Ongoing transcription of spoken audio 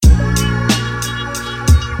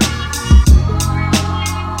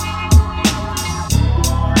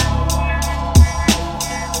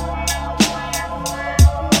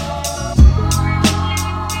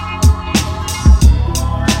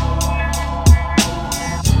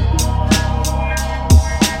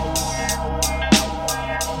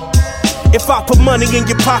If I put money in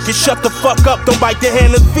your pocket, shut the fuck up, don't bite the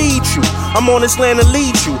hand that feeds you. I'm on this land to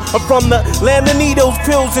lead you. I'm from the land of needles,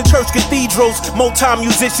 pills, and church cathedrals.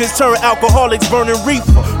 Multi-musicians turn alcoholics, burning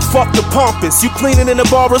reefer. Fuck the pompous, you cleaning in a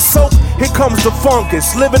bar of soap? Here comes the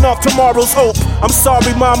fungus, living off tomorrow's hope. I'm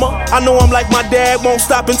sorry mama, I know I'm like my dad, won't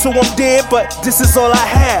stop until I'm dead, but this is all I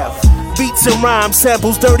have. Beats and rhyme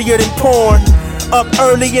samples dirtier than porn. Up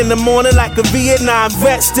early in the morning like a Vietnam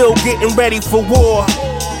vet, still getting ready for war.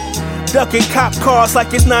 Ducking cop cars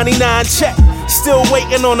like it's 99 check. Still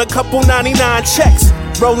waiting on a couple 99 checks.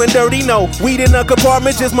 Rolling dirty, no weed in a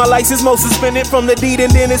compartment. Just my license, most suspended from the deed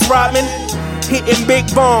and Dennis Rodman. Hitting big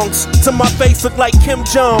bongs till my face look like Kim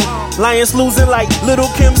Jong. Lions losing like Little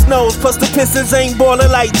Kim's nose. Plus the Pistons ain't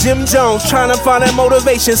ballin' like Jim Jones. Trying to find that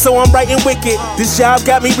motivation, so I'm writing wicked. This job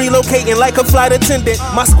got me relocating like a flight attendant.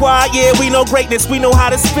 My squad, yeah, we know greatness, we know how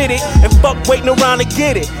to spit it. And fuck waiting around to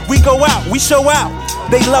get it. We go out, we show out.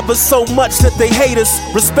 They love us so much that they hate us.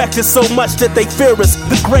 Respect us so much that they fear us.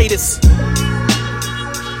 The greatest.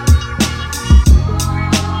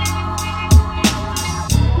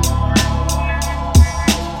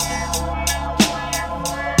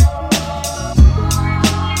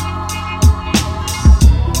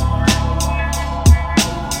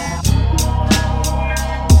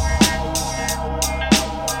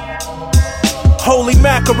 Holy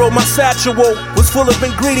mackerel, my satchel was full of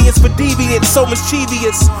ingredients for deviants, so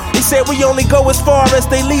mischievous. They said we only go as far as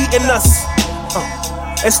they leading us.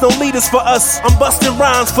 It's no leaders for us. I'm busting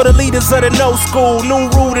rhymes for the leaders of the no school. New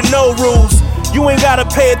rule to no rules. You ain't gotta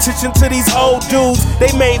pay attention to these old dudes.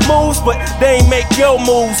 They made moves, but they ain't make your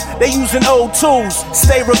moves. They using old tools.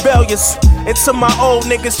 Stay rebellious. And to my old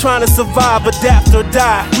niggas trying to survive, adapt or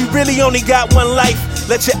die. We really only got one life.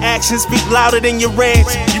 Let your actions speak louder than your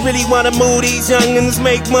rants. You really wanna move these youngins,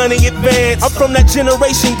 make money advance. I'm from that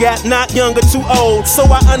generation gap, not young or too old. So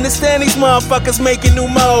I understand these motherfuckers making new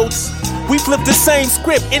modes. We flip the same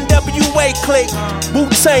script, NWA click.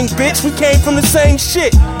 Wu-Tang, bitch, we came from the same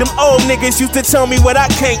shit. Them old niggas used to tell me what I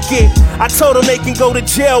can't get. I told them they can go to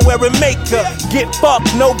jail wearing makeup. Get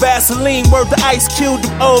fucked, no Vaseline, worth the Ice Cube.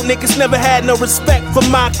 Them old niggas never had no respect for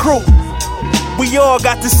my crew. We all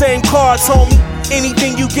got the same cards, homie.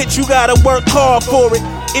 Anything you get, you gotta work hard for it.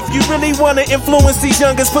 If you really wanna influence these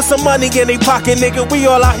youngers, put some money in their pocket, nigga. We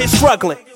all out here struggling.